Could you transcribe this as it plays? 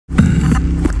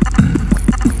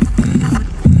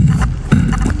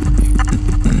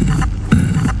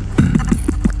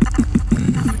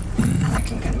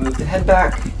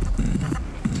back,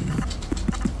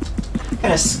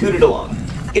 kind of scooted along.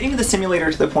 Getting the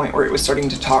simulator to the point where it was starting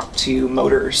to talk to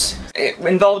motors, it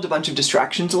involved a bunch of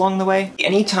distractions along the way.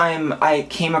 Anytime I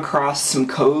came across some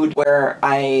code where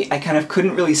I kind of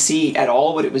couldn't really see at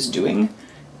all what it was doing,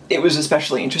 it was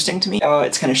especially interesting to me. Oh,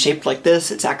 it's kind of shaped like this,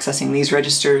 it's accessing these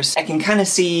registers. I can kind of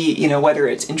see, you know, whether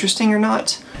it's interesting or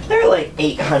not. There are like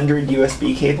 800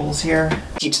 USB cables here.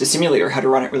 Teach the simulator how to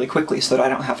run it really quickly so that I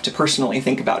don't have to personally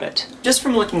think about it. Just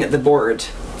from looking at the board,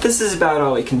 this is about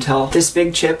all we can tell. This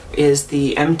big chip is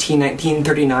the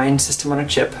MT1939 system on a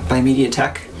chip by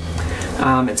MediaTek.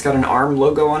 It's got an ARM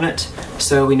logo on it,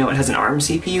 so we know it has an ARM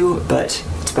CPU, but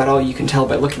it's about all you can tell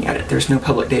by looking at it. There's no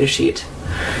public datasheet.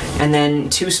 And then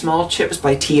two small chips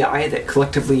by TI that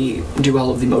collectively do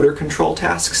all of the motor control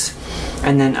tasks,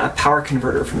 and then a power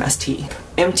converter from ST.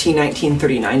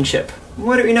 MT1939 chip.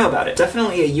 What do we know about it?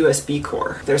 Definitely a USB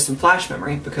core. There's some flash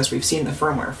memory because we've seen the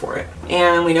firmware for it.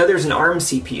 And we know there's an ARM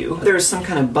CPU. There's some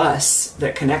kind of bus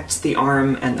that connects the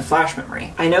ARM and the flash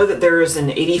memory. I know that there is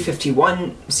an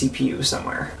 8051 CPU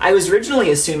somewhere. I was originally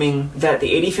assuming that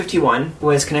the 8051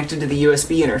 was connected to the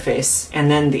USB interface, and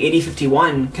then the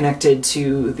 8051 connected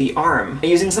to the ARM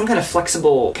using some kind of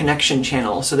flexible connection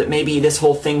channel so that maybe this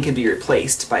whole thing could be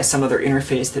replaced by some other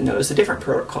interface that knows a different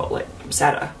protocol, like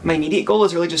SATA. My immediate goal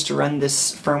is really just to run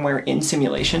this firmware in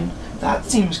simulation. That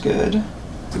seems good.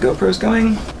 The GoPro's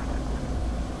going.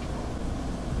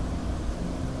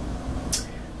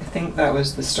 I think that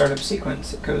was the startup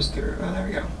sequence it goes through. Oh, there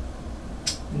we go.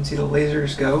 You can see the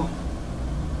lasers go.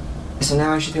 So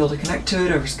now I should be able to connect to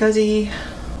it over SCSI.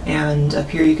 And up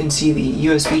here you can see the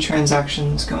USB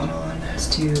transactions going on.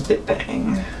 Let's do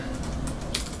BitBang.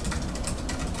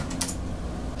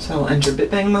 So I'll enter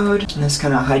BitBang mode, and this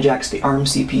kind of hijacks the ARM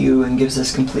CPU and gives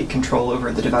us complete control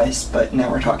over the device, but now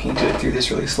we're talking to it through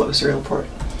this really slow serial port.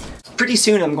 Pretty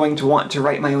soon I'm going to want to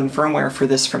write my own firmware for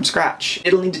this from scratch.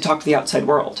 It'll need to talk to the outside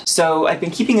world. So I've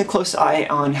been keeping a close eye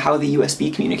on how the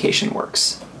USB communication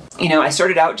works. You know, I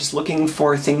started out just looking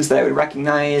for things that I would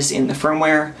recognize in the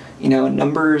firmware, you know,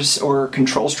 numbers or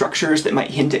control structures that might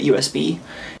hint at USB.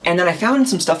 And then I found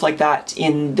some stuff like that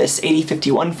in this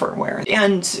 8051 firmware.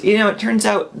 And, you know, it turns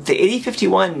out the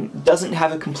 8051 doesn't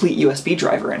have a complete USB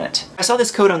driver in it. I saw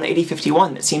this code on the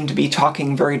 8051 that seemed to be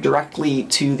talking very directly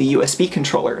to the USB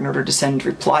controller in order to send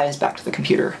replies back to the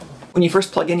computer. When you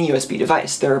first plug in a USB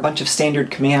device, there are a bunch of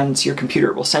standard commands your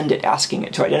computer will send it asking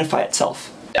it to identify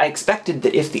itself. I expected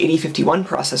that if the 8051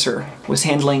 processor was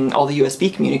handling all the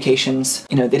USB communications,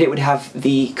 you know, that it would have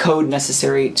the code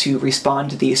necessary to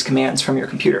respond to these commands from your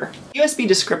computer. USB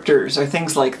descriptors are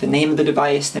things like the name of the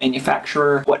device, the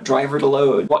manufacturer, what driver to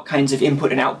load, what kinds of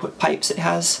input and output pipes it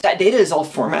has. That data is all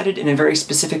formatted in a very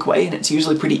specific way, and it's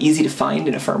usually pretty easy to find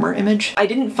in a firmware image. I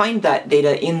didn't find that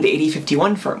data in the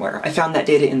 8051 firmware. I found that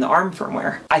data in the ARM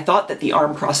firmware. I thought that the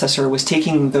ARM processor was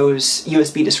taking those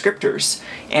USB descriptors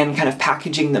and kind of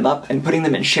packaging them up and putting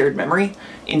them in shared memory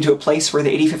into a place where the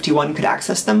 8051 could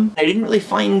access them. I didn't really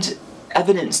find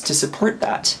evidence to support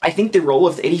that. I think the role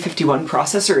of the 8051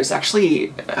 processor is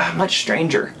actually much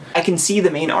stranger. I can see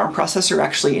the main ARM processor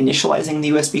actually initializing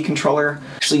the USB controller,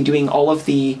 actually doing all of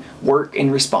the work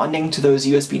in responding to those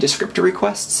USB descriptor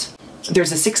requests.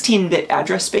 There's a 16-bit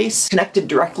address space connected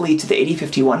directly to the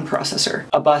 8051 processor,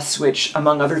 a bus which,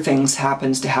 among other things,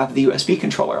 happens to have the USB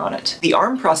controller on it. The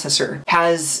ARM processor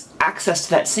has access to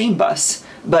that same bus,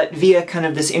 but via kind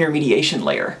of this intermediation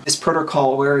layer, this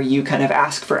protocol where you kind of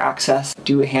ask for access,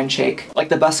 do a handshake. Like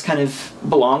the bus kind of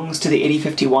belongs to the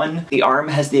 8051, the ARM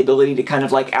has the ability to kind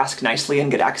of like ask nicely and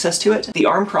get access to it. The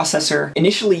ARM processor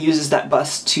initially uses that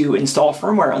bus to install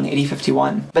firmware on the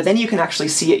 8051, but then you can actually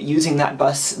see it using that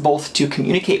bus both to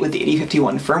communicate with the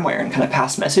 8051 firmware and kind of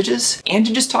pass messages, and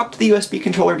to just talk to the USB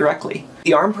controller directly.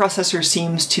 The ARM processor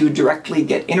seems to directly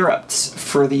get interrupts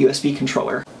for the USB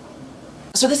controller.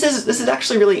 So this is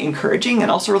actually really encouraging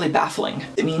and also really baffling.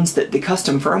 It means that the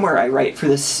custom firmware I write for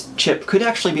this chip could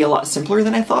actually be a lot simpler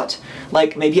than I thought.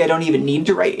 Like, maybe I don't even need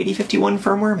to write 8051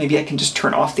 firmware, maybe I can just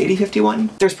turn off the 8051.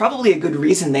 There's probably a good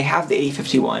reason they have the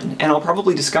 8051, and I'll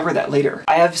probably discover that later.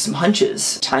 I have some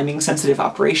hunches. Timing-sensitive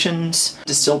operations,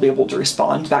 to still be able to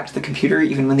respond back to the computer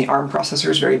even when the ARM processor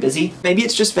is very busy. Maybe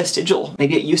it's just vestigial.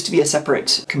 Maybe it used to be a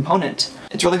separate component.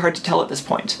 It's really hard to tell at this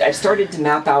point. I've started to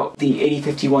map out the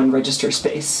 8051 register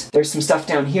space. There's some stuff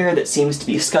down here that seems to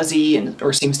be SCSI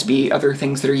or seems to be other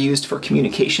things that are used for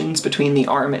communications between the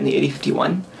ARM and the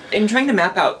 8051. In trying to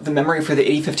map out the memory for the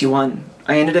 8051,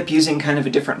 I ended up using kind of a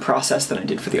different process than I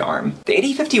did for the ARM. The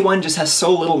 8051 just has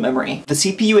so little memory. The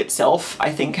CPU itself,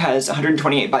 I think, has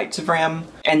 128 bytes of RAM,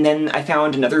 and then I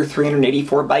found another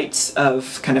 384 bytes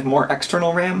of kind of more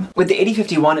external RAM. With the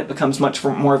 8051, it becomes much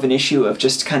more of an issue of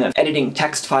just kind of editing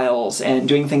text files and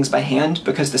doing things by hand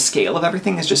because the scale of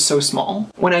everything is just so small.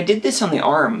 When I did this on the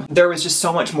ARM, there was just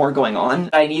so much more going on.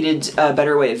 I needed a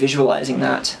better way of visualizing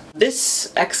that.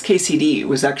 This XKCD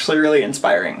was actually really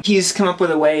inspiring. He's come up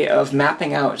with a way of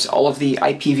mapping out all of the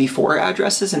IPv4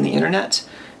 addresses in the internet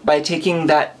by taking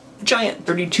that giant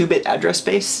 32-bit address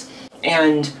space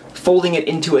and folding it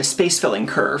into a space-filling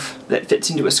curve that fits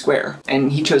into a square,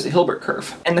 and he chose the Hilbert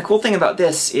curve. And the cool thing about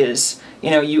this is,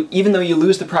 even though you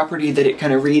lose the property that it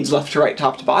kind of reads left to right,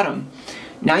 top to bottom,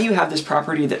 now you have this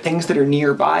property that things that are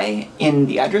nearby in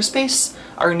the address space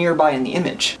are nearby in the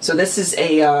image. So this is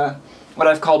a what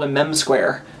I've called a mem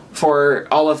square for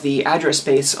all of the address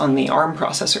space on the ARM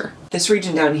processor. This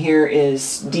region down here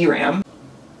is DRAM.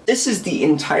 This is the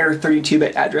entire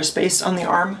 32-bit address space on the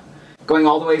ARM, going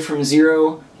all the way from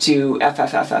 0 to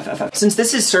FFFFFF. Since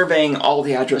this is surveying all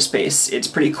the address space, it's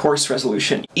pretty coarse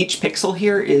resolution. Each pixel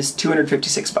here is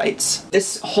 256 bytes.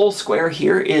 This whole square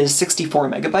here is 64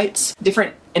 megabytes.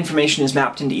 Different information is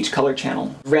mapped into each color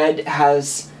channel. Red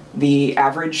has the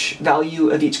average value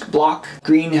of each block.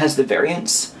 Green has the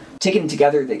variance. Taken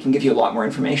together, they can give you a lot more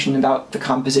information about the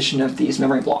composition of these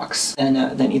memory blocks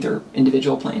than either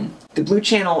individual plane. The blue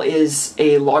channel is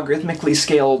a logarithmically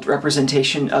scaled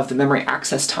representation of the memory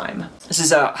access time. This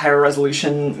is a higher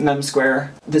resolution mem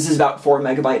square. This is about 4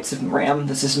 megabytes of RAM.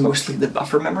 This is mostly the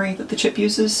buffer memory that the chip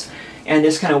uses. And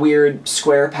this kind of weird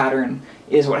square pattern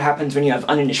is what happens when you have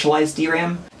uninitialized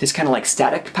DRAM. This kind of like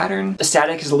static pattern. The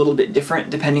static is a little bit different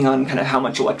depending on kind of how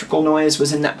much electrical noise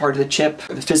was in that part of the chip.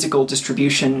 The physical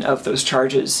distribution of those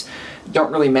charges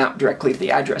don't really map directly to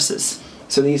the addresses.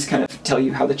 So these kind of tell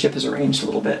you how the chip is arranged a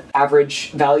little bit.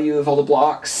 Average value of all the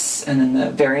blocks, and then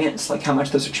the variance, like how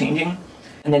much those are changing.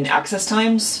 And then access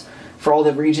times for all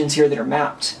the regions here that are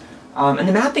mapped. And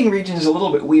the mapping region is a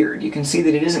little bit weird. You can see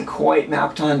that it isn't quite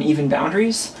mapped on even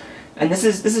boundaries. And this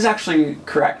is actually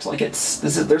correct. Like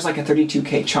there's like a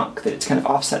 32K chunk that it's kind of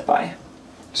offset by.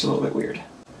 It's a little bit weird.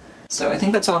 So I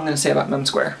think that's all I'm going to say about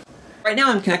memsquare. Right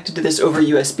now I'm connected to this over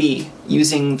USB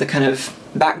using the kind of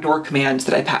backdoor commands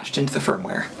that I patched into the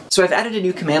firmware. So I've added a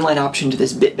new command line option to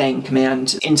this bitbang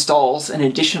command. Installs an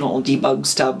additional debug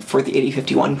stub for the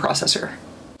 8051 processor.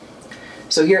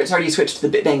 So here it's already switched to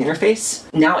the bitbang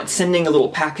interface. Now it's sending a little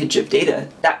package of data.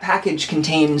 That package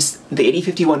contains the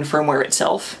 8051 firmware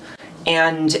itself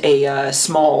and a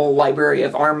small library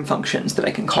of ARM functions that I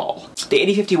can call. The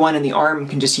 8051 and the ARM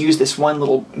can just use this one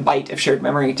little byte of shared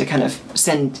memory to kind of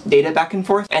send data back and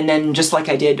forth, and then just like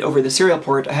I did over the serial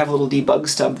port, I have a little debug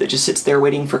stub that just sits there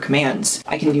waiting for commands.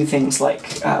 I can do things like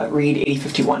read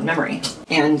 8051 memory.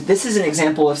 And this is an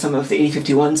example of some of the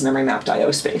 8051's memory mapped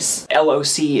I/O space.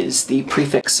 LOC is the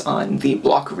prefix on the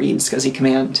block read SCSI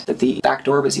command that the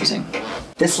backdoor was using.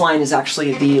 This line is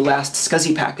actually the last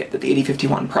SCSI packet that the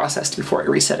 8051 processed before I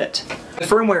reset it. The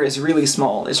firmware is really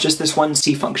small. It's just this one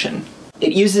C function.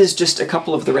 It uses just a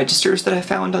couple of the registers that I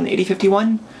found on the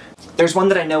 8051. There's one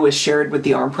that I know is shared with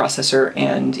the ARM processor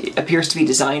and it appears to be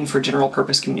designed for general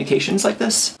purpose communications like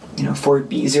this. You know, Ford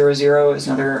B00 is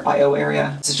another I/O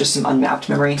area. This is just some unmapped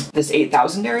memory. This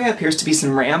 8000 area appears to be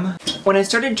some RAM. When I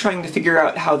started trying to figure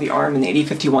out how the ARM and the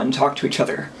 8051 talk to each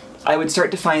other, I would start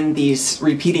to find these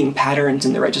repeating patterns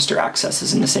in the register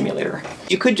accesses in the simulator.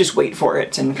 You could just wait for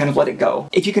it and kind of let it go.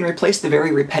 If you can replace the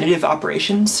very repetitive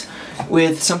operations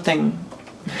with something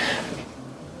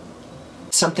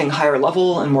higher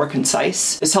level and more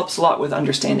concise, this helps a lot with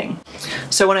understanding.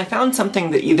 So when I found something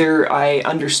that either I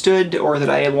understood or that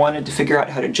I wanted to figure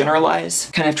out how to generalize,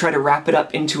 kind of try to wrap it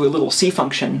up into a little C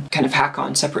function, kind of hack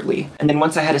on separately. And then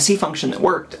once I had a C function that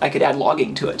worked, I could add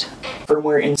logging to it.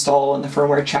 Firmware install and the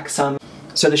firmware checksum.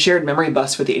 So the shared memory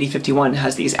bus with the 8051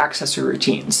 has these accessor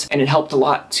routines, and it helped a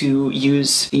lot to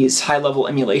use these high-level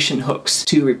emulation hooks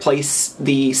to replace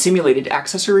the simulated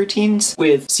accessor routines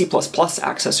with C++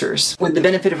 accessors. With the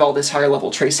benefit of all this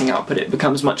higher-level tracing output, it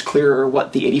becomes much clearer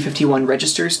what the 8051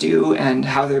 registers do and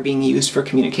how they're being used for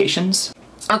communications.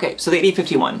 Okay, so the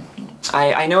 8051.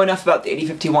 I know enough about the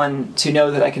 8051 to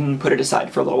know that I can put it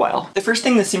aside for a little while. The first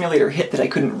thing the simulator hit that I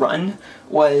couldn't run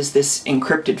was this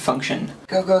encrypted function.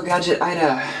 Go gadget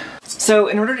Ida. So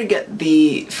in order to get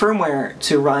the firmware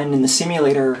to run in the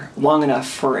simulator long enough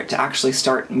for it to actually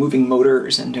start moving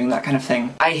motors and doing that kind of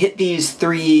thing, I hit these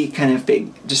three kind of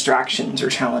big distractions or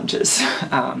challenges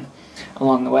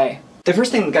along the way. The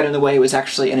first thing that got in the way was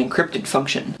actually an encrypted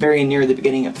function very near the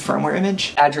beginning of the firmware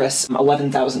image, address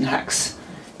 11,000 hex.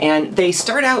 And they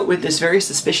start out with this very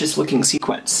suspicious looking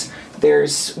sequence.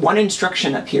 There's one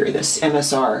instruction up here, this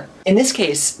MSR. In this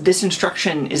case, this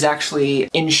instruction is actually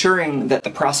ensuring that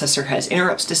the processor has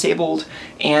interrupts disabled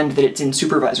and that it's in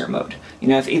supervisor mode. You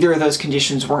know, if either of those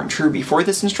conditions weren't true before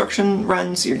this instruction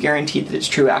runs, you're guaranteed that it's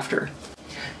true after.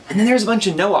 And then there's a bunch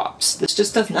of no-ops. This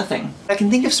just does nothing. I can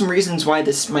think of some reasons why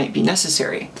this might be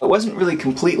necessary. It wasn't really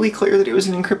completely clear that it was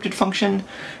an encrypted function,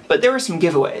 but there were some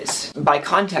giveaways. By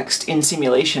context in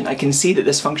simulation, I can see that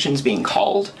this function is being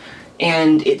called,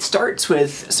 and it starts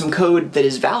with some code that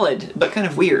is valid, but kind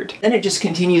of weird. Then it just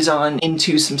continues on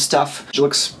into some stuff which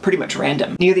looks pretty much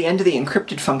random. Near the end of the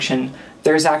encrypted function,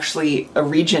 there's actually a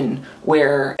region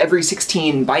where every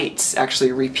 16 bytes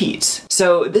actually repeats.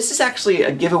 So this is actually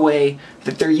a giveaway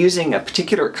that they're using a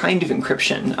particular kind of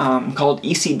encryption called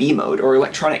ECB mode, or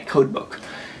electronic codebook.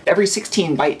 Every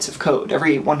 16 bytes of code,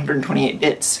 every 128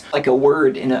 bits, like a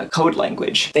word in a code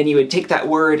language, then you would take that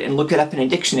word and look it up in a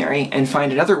dictionary and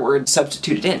find another word,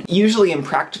 substitute it in. Usually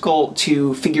impractical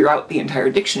to figure out the entire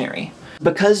dictionary.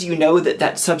 Because you know that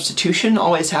that substitution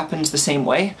always happens the same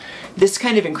way, this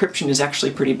kind of encryption is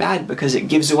actually pretty bad because it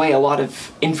gives away a lot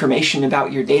of information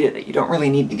about your data that you don't really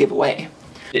need to give away.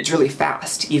 It's really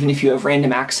fast, even if you have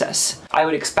random access. I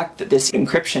would expect that this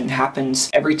encryption happens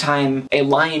every time a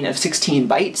line of 16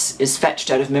 bytes is fetched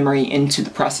out of memory into the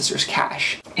processor's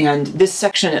cache. And this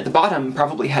section at the bottom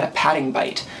probably had a padding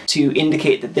byte to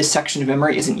indicate that this section of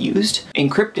memory isn't used.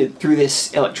 Encrypted through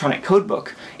this electronic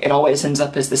codebook, it always ends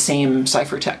up as the same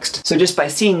ciphertext. So just by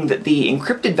seeing that the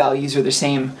encrypted values are the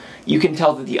same, you can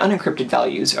tell that the unencrypted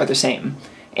values are the same.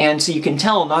 And so you can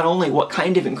tell not only what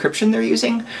kind of encryption they're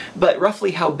using, but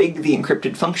roughly how big the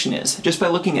encrypted function is, just by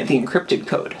looking at the encrypted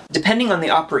code. Depending on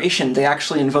the operation, they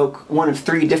actually invoke one of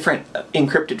 3 different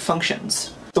encrypted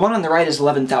functions. The one on the right is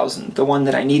 11,000, the one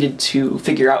that I needed to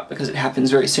figure out because it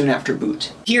happens very soon after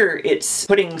boot. Here, it's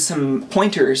putting some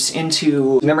pointers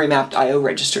into memory-mapped I/O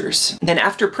registers. Then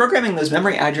after programming those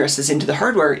memory addresses into the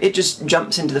hardware, it just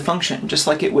jumps into the function, just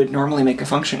like it would normally make a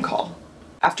function call.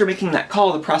 After making that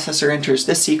call, the processor enters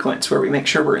this sequence where we make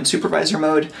sure we're in supervisor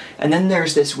mode, and then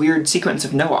there's this weird sequence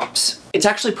of no-ops. It's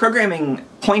actually programming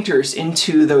pointers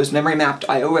into those memory-mapped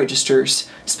I/O registers,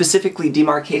 specifically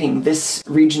demarcating this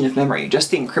region of memory,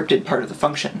 just the encrypted part of the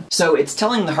function. So it's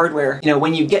telling the hardware, you know,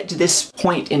 when you get to this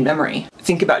point in memory,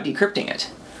 think about decrypting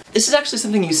it. This is actually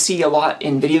something you see a lot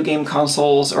in video game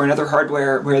consoles or in other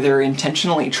hardware where they're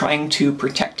intentionally trying to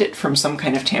protect it from some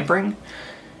kind of tampering.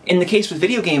 In the case with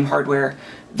video game hardware,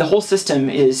 the whole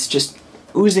system is just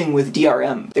oozing with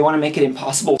DRM. They want to make it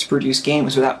impossible to produce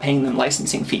games without paying them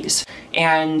licensing fees.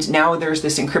 And now there's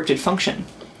this encrypted function.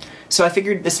 So I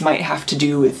figured this might have to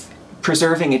do with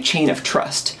preserving a chain of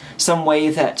trust, some way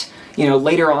that, you know,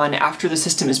 later on after the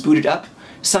system is booted up,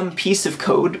 some piece of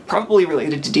code, probably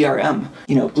related to DRM,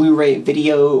 you know, Blu-ray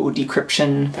video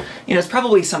decryption, you know, it's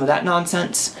probably some of that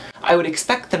nonsense. I would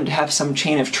expect them to have some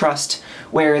chain of trust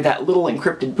where that little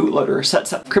encrypted bootloader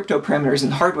sets up crypto parameters in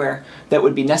the hardware that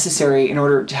would be necessary in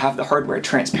order to have the hardware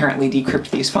transparently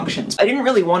decrypt these functions. I didn't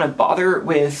really want to bother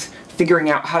with figuring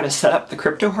out how to set up the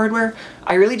crypto hardware.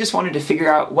 I really just wanted to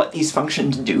figure out what these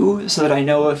functions do so that I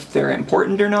know if they're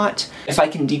important or not. If I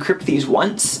can decrypt these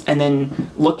once and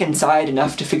then look inside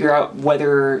enough to figure out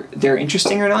whether they're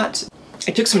interesting or not.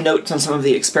 I took some notes on some of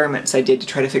the experiments I did to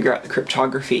try to figure out the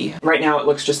cryptography. Right now it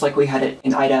looks just like we had it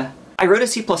in IDA. I wrote a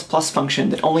C++ function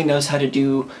that only knows how to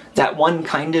do that one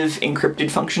kind of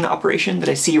encrypted function operation that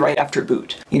I see right after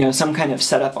boot. You know, some kind of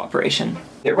setup operation.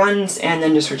 It runs and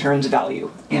then just returns a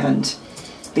value. And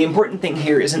the important thing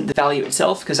here isn't the value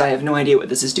itself, because I have no idea what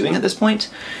this is doing at this point,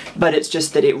 but it's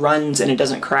just that it runs and it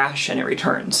doesn't crash and it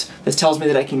returns. This tells me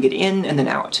that I can get in and then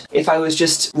out. If I was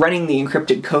just running the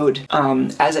encrypted code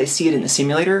as I see it in the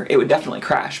simulator, it would definitely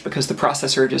crash because the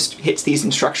processor just hits these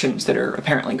instructions that are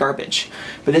apparently garbage.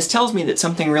 But this tells me that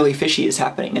something really fishy is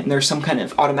happening and there's some kind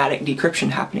of automatic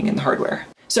decryption happening in the hardware.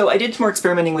 So I did some more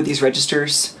experimenting with these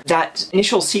registers. That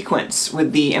initial sequence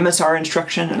with the MSR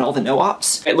instruction and all the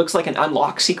no-ops, it looks like an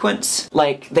unlock sequence.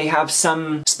 Like they have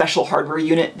some special hardware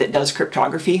unit that does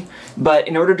cryptography, but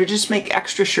in order to just make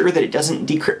extra sure that it doesn't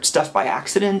decrypt stuff by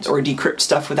accident or decrypt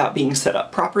stuff without being set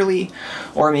up properly,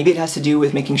 or maybe it has to do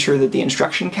with making sure that the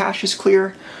instruction cache is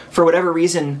clear, for whatever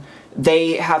reason,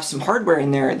 they have some hardware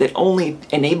in there that only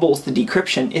enables the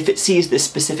decryption if it sees this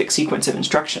specific sequence of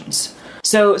instructions.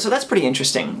 So that's pretty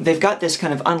interesting. They've got this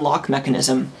kind of unlock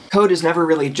mechanism. Code is never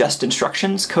really just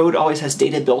instructions. Code always has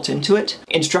data built into it.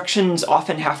 Instructions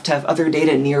often have to have other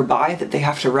data nearby that they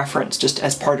have to reference just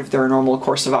as part of their normal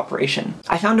course of operation.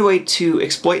 I found a way to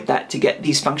exploit that to get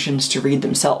these functions to read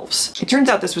themselves. It turns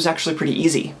out this was actually pretty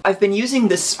easy. I've been using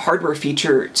this hardware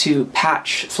feature to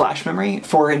patch flash memory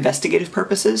for investigative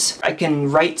purposes. I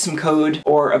can write some code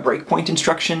or a breakpoint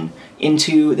instruction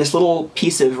into this little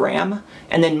piece of RAM,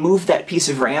 and then move that piece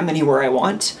of RAM anywhere I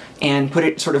want, and put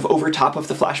it sort of over top of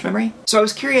the flash memory. So I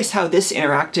was curious how this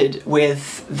interacted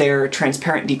with their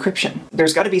transparent decryption.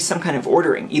 There's got to be some kind of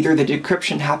ordering. Either the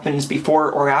decryption happens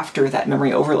before or after that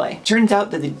memory overlay. Turns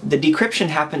out that the decryption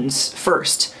happens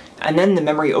first, and then the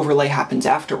memory overlay happens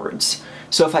afterwards.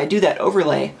 So if I do that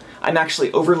overlay, I'm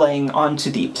actually overlaying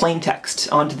onto the plain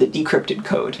text, onto the decrypted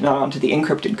code, not onto the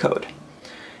encrypted code.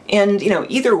 And, you know,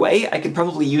 either way, I could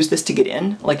probably use this to get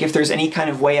in. Like, if there's any kind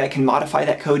of way I can modify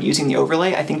that code using the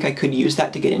overlay, I think I could use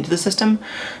that to get into the system.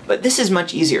 But this is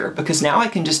much easier, because now I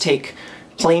can just take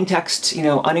plain text, you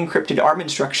know, unencrypted ARM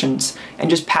instructions and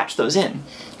just patch those in.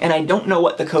 And I don't know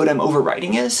what the code I'm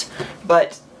overwriting is,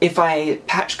 but if I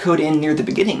patch code in near the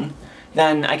beginning,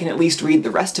 then I can at least read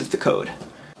the rest of the code.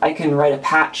 I can write a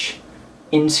patch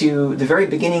into the very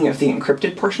beginning of the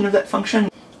encrypted portion of that function,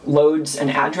 loads an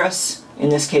address, in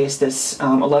this case this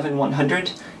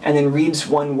 11100, and then reads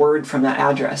one word from that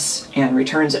address and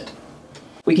returns it.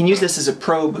 We can use this as a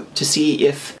probe to see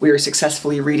if we are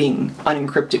successfully reading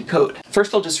unencrypted code.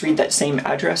 First I'll just read that same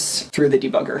address through the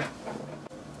debugger.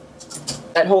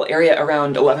 That whole area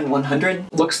around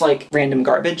 11100 looks like random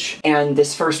garbage, and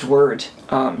this first word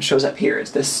shows up here.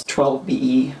 It's this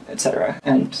 12BE, etc.,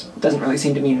 and doesn't really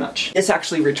seem to mean much. This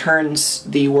actually returns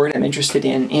the word I'm interested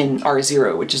in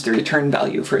R0, which is the return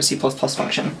value for a C++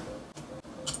 function.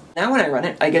 Now when I run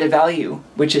it, I get a value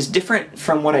which is different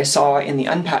from what I saw in the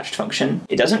unpatched function.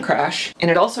 It doesn't crash,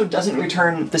 and it also doesn't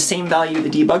return the same value the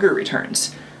debugger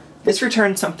returns. This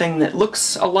returns something that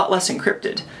looks a lot less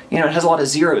encrypted. You know, it has a lot of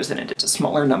zeros in it. It's a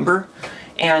smaller number,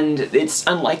 and it's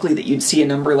unlikely that you'd see a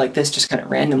number like this just kind of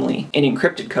randomly in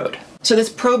encrypted code. So this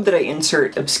probe that I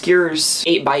insert obscures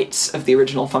 8 bytes of the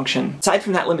original function. Aside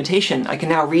from that limitation, I can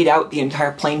now read out the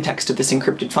entire plain text of this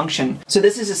encrypted function. So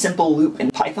this is a simple loop in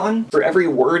Python. For every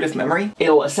word of memory,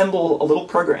 it'll assemble a little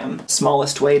program.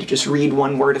 Smallest way to just read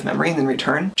one word of memory and then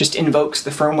return just invokes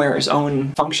the firmware's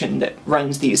own function that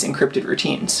runs these encrypted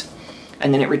routines.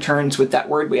 And then it returns with that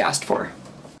word we asked for.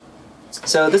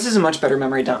 So this is a much better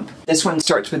memory dump. This one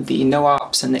starts with the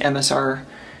no-ops and the MSR,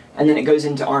 and then it goes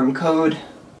into ARM code.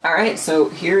 Alright, so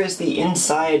here is the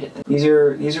inside. These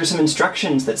are some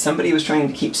instructions that somebody was trying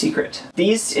to keep secret.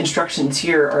 These instructions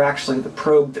here are actually the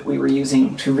probe that we were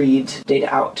using to read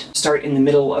data out. Start in the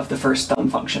middle of the first thumb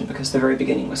function because the very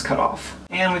beginning was cut off.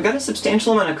 And we've got a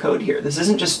substantial amount of code here. This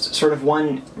isn't just sort of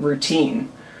one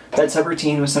routine. That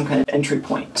subroutine was some kind of entry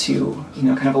point to, you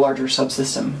know, kind of a larger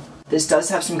subsystem. This does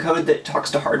have some code that talks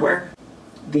to hardware.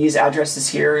 These addresses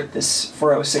here, this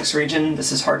 406 region,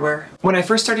 this is hardware. When I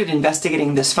first started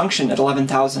investigating this function at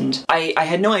 11,000, I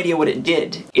had no idea what it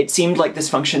did. It seemed like this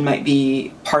function might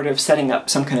be part of setting up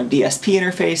some kind of DSP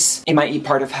interface. It might be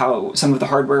part of how some of the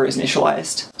hardware is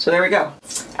initialized. So there we go.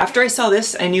 After I saw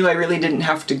this, I knew I really didn't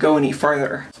have to go any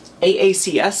farther.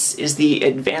 AACS is the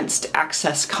Advanced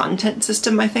Access Content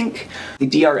System, I think. The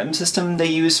DRM system they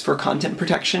use for content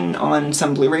protection on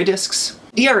some Blu-ray discs.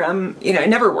 DRM, you know, it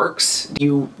never works.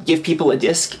 You give people a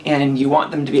disc and you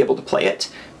want them to be able to play it,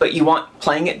 but you want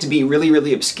playing it to be really,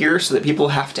 really obscure so that people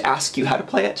have to ask you how to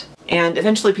play it. And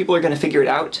eventually people are going to figure it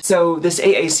out. So this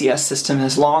AACS system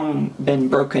has long been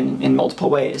broken in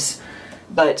multiple ways,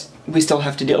 but we still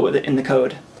have to deal with it in the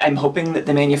code. I'm hoping that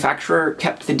the manufacturer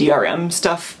kept the DRM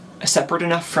stuff separate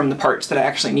enough from the parts that I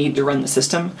actually need to run the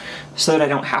system so that I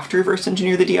don't have to reverse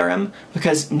engineer the DRM,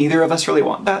 because neither of us really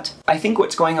want that. I think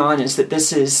what's going on is that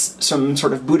this is some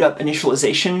sort of boot up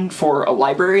initialization for a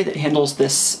library that handles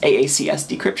this AACS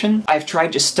decryption. I've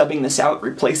tried just stubbing this out,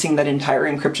 replacing that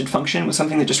entire encrypted function with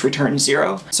something that just returns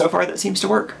 0. So far that seems to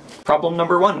work. Problem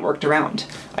number 1 worked around.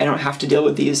 I don't have to deal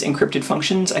with these encrypted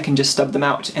functions, I can just stub them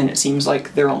out, and it seems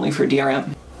like they're only for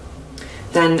DRM.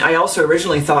 Then I also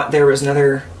originally thought there was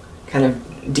another kind of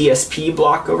DSP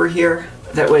block over here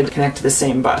that would connect to the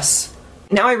same bus.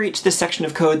 Now I reach this section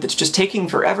of code that's just taking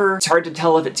forever. It's hard to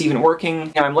tell if it's even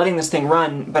working. Now I'm letting this thing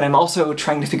run, but I'm also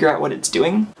trying to figure out what it's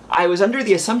doing. I was under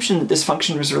the assumption that this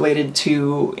function was related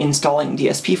to installing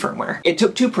DSP firmware. It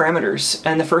took 2 parameters,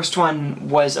 and the first one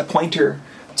was a pointer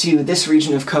to this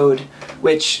region of code,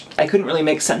 which I couldn't really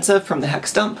make sense of from the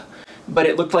hex dump, but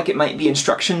it looked like it might be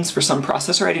instructions for some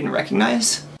processor I didn't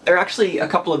recognize. There are actually a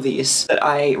couple of these that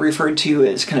I referred to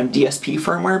as kind of DSP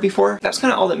firmware before. That's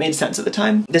kind of all that made sense at the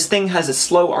time. This thing has a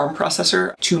slow ARM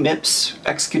processor, 2 MIPS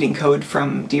executing code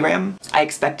from DRAM. I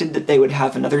expected that they would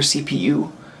have another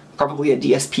CPU, probably a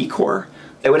DSP core,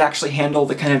 that would actually handle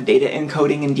the kind of data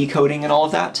encoding and decoding and all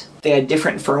of that. They had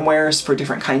different firmwares for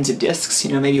different kinds of discs,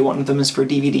 you know, maybe one of them is for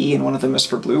DVD and one of them is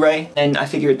for Blu-ray, and I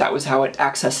figured that was how it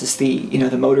accesses the, you know,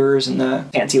 the motors and the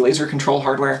fancy laser control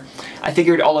hardware. I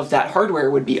figured all of that hardware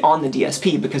would be on the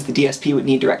DSP because the DSP would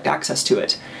need direct access to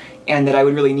it, and that I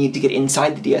would really need to get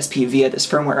inside the DSP via this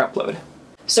firmware upload.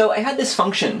 So I had this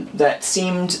function that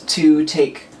seemed to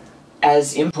take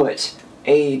as input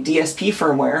a DSP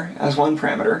firmware as one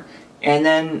parameter, and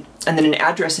then an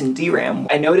address in DRAM.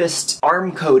 I noticed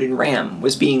ARM code in RAM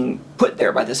was being put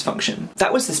there by this function.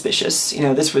 That was suspicious. You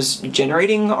know, this was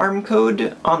generating ARM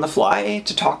code on the fly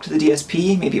to talk to the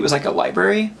DSP. Maybe it was like a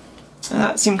library.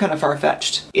 That seemed kind of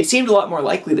far-fetched. It seemed a lot more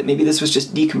likely that maybe this was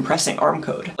just decompressing ARM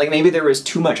code. Like maybe there was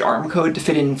too much ARM code to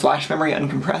fit in flash memory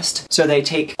uncompressed, so they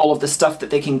take all of the stuff that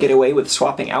they can get away with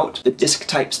swapping out, the disk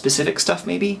type specific stuff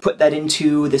maybe, put that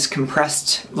into this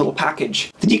compressed little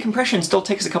package. The decompression still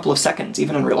takes a couple of seconds,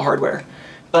 even on real hardware,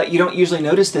 but you don't usually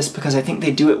notice this because I think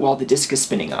they do it while the disk is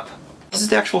spinning up. This is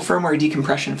the actual firmware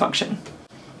decompression function.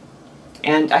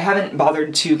 And I haven't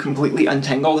bothered to completely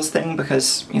untangle this thing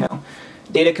because, you know,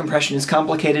 data compression is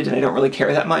complicated and I don't really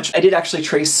care that much. I did actually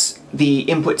trace the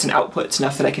inputs and outputs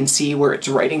enough that I can see where it's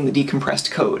writing the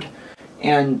decompressed code.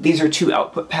 And these are 2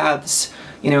 output paths.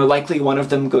 You know, likely one of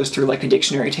them goes through like a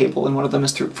dictionary table and one of them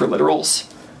is through for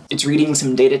literals. It's reading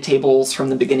some data tables from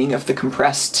the beginning of the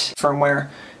compressed firmware,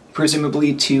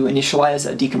 presumably to initialize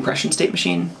a decompression state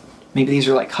machine. Maybe these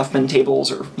are like Huffman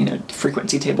tables or, you know,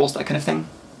 frequency tables, that kind of thing.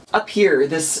 Up here,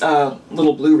 this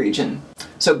little blue region.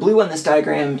 So blue on this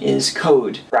diagram is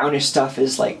code. Brownish stuff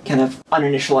is like kind of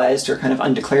uninitialized or kind of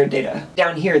undeclared data.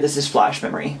 Down here, this is flash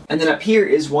memory. And then up here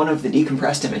is one of the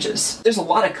decompressed images. There's a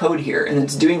lot of code here, and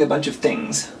it's doing a bunch of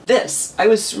things. This, I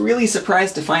was really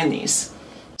surprised to find these.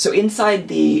 So inside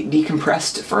the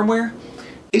decompressed firmware,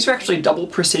 these are actually double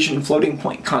precision floating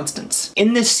point constants.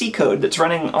 In this C code that's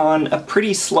running on a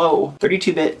pretty slow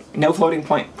 32-bit no floating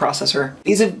point processor,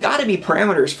 these have got to be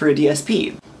parameters for a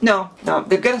DSP. No,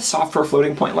 they've got a software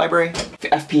floating point library,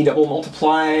 FP double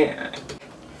multiply.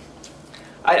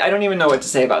 I don't even know what to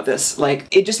say about this. Like,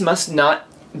 it just must not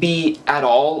be at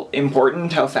all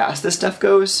important how fast this stuff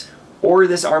goes, or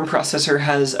this ARM processor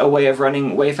has a way of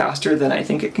running way faster than I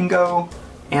think it can go.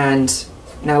 And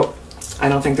no, I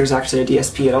don't think there's actually a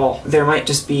DSP at all. There might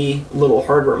just be little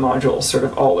hardware modules sort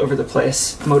of all over the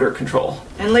place. Motor control.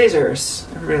 And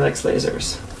lasers. Everybody likes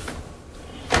lasers.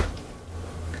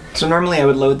 So normally I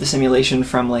would load the simulation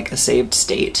from like a saved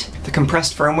state. The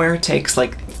compressed firmware takes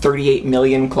like 38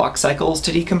 million clock cycles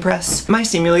to decompress. My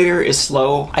simulator is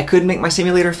slow. I could make my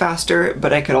simulator faster,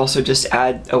 but I could also just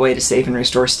add a way to save and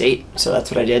restore state. So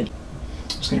that's what I did. I'm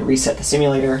just gonna reset the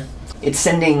simulator. It's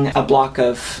sending a block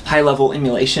of high-level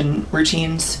emulation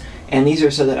routines, and these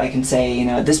are so that I can say, you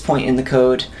know, at this point in the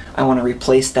code, I want to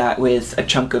replace that with a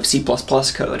chunk of C++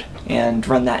 code and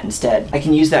run that instead. I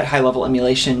can use that high-level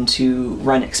emulation to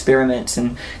run experiments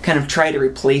and kind of try to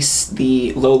replace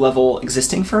the low-level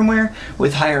existing firmware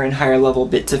with higher and higher level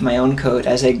bits of my own code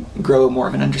as I grow more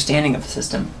of an understanding of the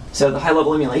system. So the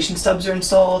high-level emulation stubs are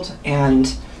installed, and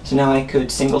so now I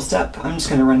could single step. I'm just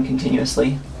going to run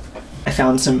continuously. I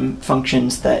found some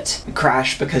functions that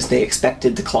crash because they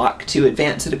expected the clock to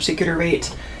advance at a particular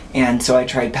rate, and so I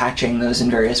tried patching those in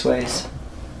various ways.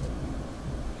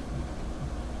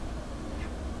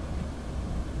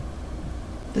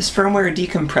 This firmware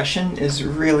decompression is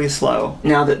really slow.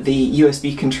 Now that the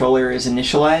USB controller is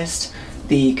initialized,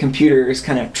 the computer is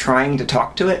kind of trying to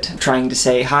talk to it, trying to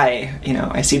say, hi, you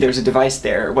know, I see there's a device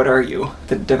there, what are you?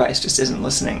 The device just isn't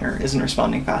listening or isn't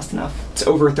responding fast enough. It's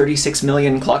over 36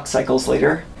 million clock cycles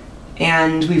later,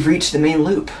 and we've reached the main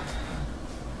loop.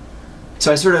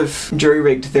 So I sort of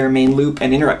jury-rigged their main loop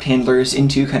and interrupt handlers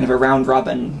into kind of a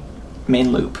round-robin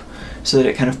main loop, so that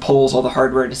it kind of polls all the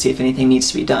hardware to see if anything needs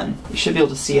to be done. You should be able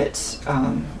to see it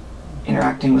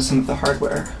interacting with some of the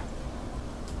hardware.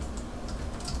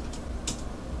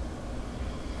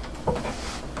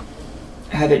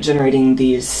 I have it generating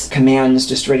these commands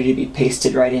just ready to be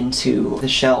pasted right into the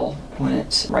shell when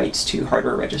it writes to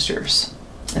hardware registers.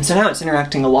 And so now it's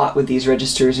interacting a lot with these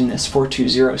registers in this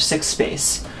 4206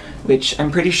 space, which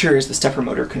I'm pretty sure is the stepper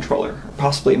motor controller, or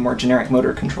possibly a more generic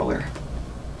motor controller.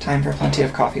 Time for plenty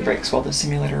of coffee breaks while the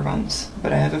simulator runs,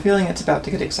 but I have a feeling it's about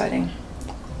to get exciting.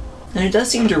 And it does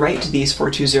seem to write to these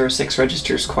 4206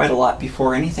 registers quite a lot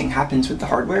before anything happens with the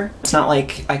hardware. It's not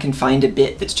like I can find a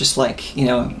bit that's just like, you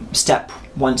know,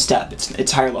 one step.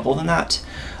 It's higher level than that.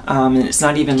 And it's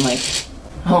not even like,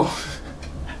 oh.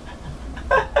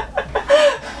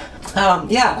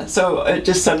 Yeah, so it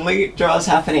just suddenly draws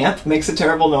half an amp, makes a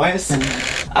terrible noise,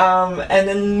 and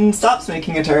then stops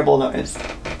making a terrible noise,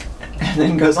 and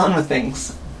then goes on with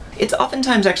things. It's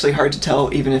oftentimes actually hard to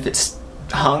tell even if it's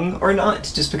hung or not,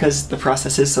 just because the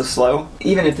process is so slow.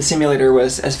 Even if the simulator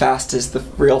was as fast as the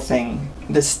real thing,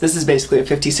 this is basically a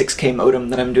 56K modem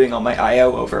that I'm doing all my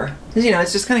I/O over. You know,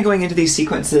 it's just kind of going into these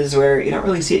sequences where you don't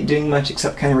really see it doing much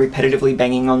except kind of repetitively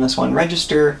banging on this one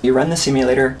register. You run the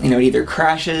simulator, you know, it either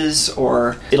crashes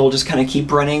or it'll just kind of keep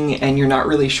running and you're not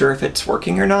really sure if it's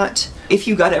working or not. If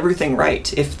you got everything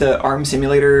right, if the ARM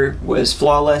simulator was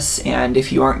flawless, and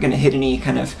if you aren't going to hit any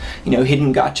kind of, you know,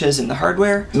 hidden gotchas in the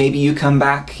hardware, maybe you come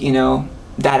back, you know,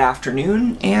 that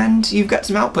afternoon and you've got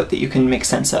some output that you can make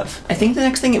sense of. I think the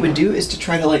next thing it would do is to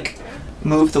try to like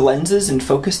move the lenses and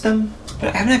focus them,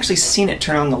 but I haven't actually seen it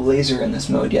turn on the laser in this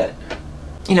mode yet.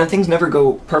 You know, things never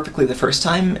go perfectly the first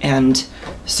time, and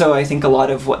so I think a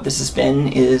lot of what this has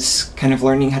been is kind of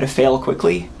learning how to fail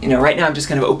quickly. You know, right now I've just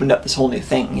kind of opened up this whole new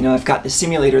thing. You know, I've got this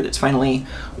simulator that's finally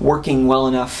working well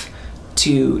enough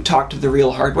to talk to the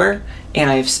real hardware, and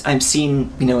I've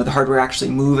seen, you know, the hardware actually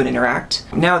move and interact.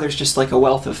 Now there's just like a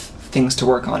wealth of things to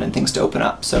work on and things to open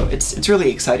up, so it's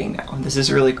really exciting now. This is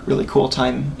a really cool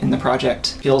time in the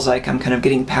project. Feels like I'm kind of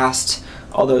getting past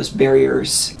all those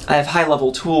barriers. I have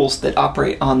high-level tools that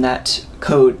operate on that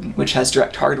code, which has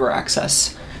direct hardware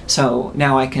access. So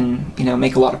now I can, you know,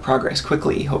 make a lot of progress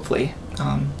quickly, hopefully,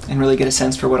 and really get a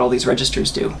sense for what all these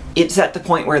registers do. It's at the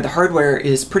point where the hardware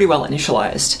is pretty well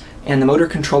initialized, and the motor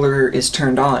controller is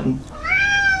turned on.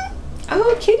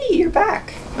 Oh, kitty, you're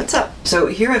back. What's up? So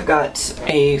here I've got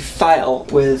a file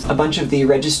with a bunch of the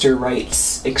register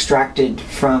writes extracted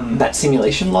from that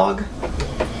simulation log.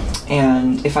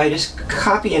 And if I just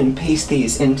copy and paste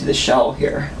these into the shell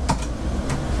here,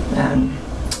 then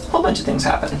a whole bunch of things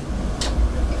happen.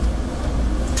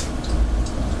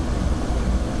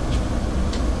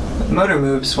 The motor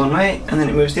moves one way, and then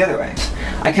it moves the other way.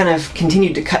 I kind of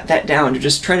continued to cut that down to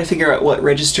just try to figure out what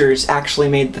registers actually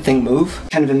made the thing move.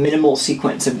 Kind of a minimal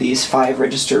sequence of these 5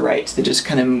 register writes that just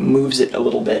kind of moves it a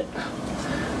little bit.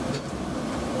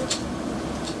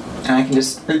 And I can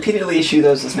just repeatedly issue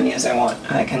those as many as I want.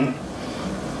 And I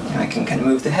can kind of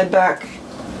move the head back.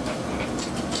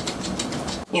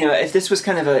 You know, if this was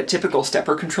kind of a typical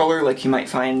stepper controller like you might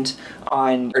find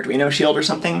on Arduino Shield or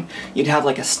something, you'd have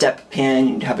like a step pin,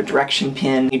 you'd have a direction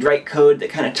pin, you'd write code that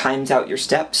kind of times out your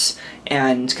steps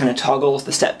and kind of toggles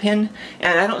the step pin,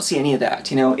 and I don't see any of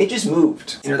that. You know, it just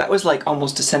moved. You know, that was like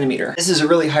almost a centimeter. This is a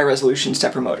really high resolution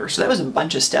stepper motor, so that was a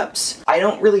bunch of steps. I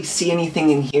don't really see anything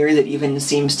in here that even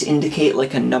seems to indicate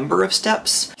like a number of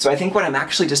steps, so I think what I'm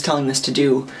actually just telling this to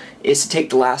do is to take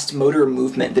the last motor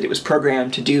movement that it was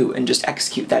programmed to do and just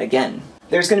execute that again.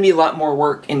 There's going to be a lot more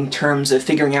work in terms of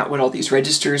figuring out what all these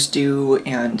registers do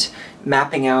and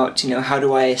mapping out, you know, how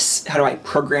do I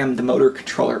program the motor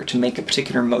controller to make a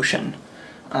particular motion,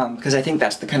 because I think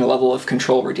that's the kind of level of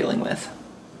control we're dealing with.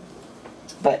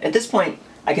 But at this point,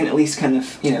 I can at least kind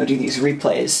of, you know, do these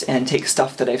replays and take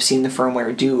stuff that I've seen the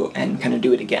firmware do and kind of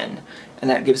do it again, and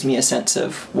that gives me a sense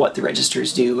of what the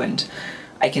registers do, and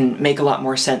I can make a lot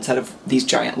more sense out of these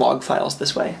giant log files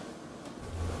this way.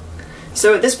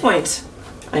 So at this point,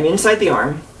 I'm inside the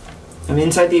ARM, I'm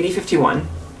inside the 8051,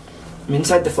 I'm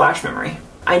inside the flash memory.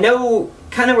 I know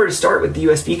kind of where to start with the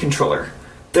USB controller.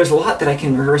 There's a lot that I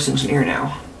can reverse engineer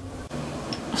now.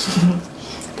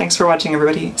 Thanks for watching,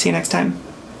 everybody. See you next time.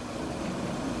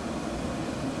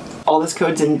 All this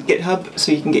code's in GitHub,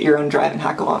 so you can get your own drive and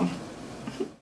hack along.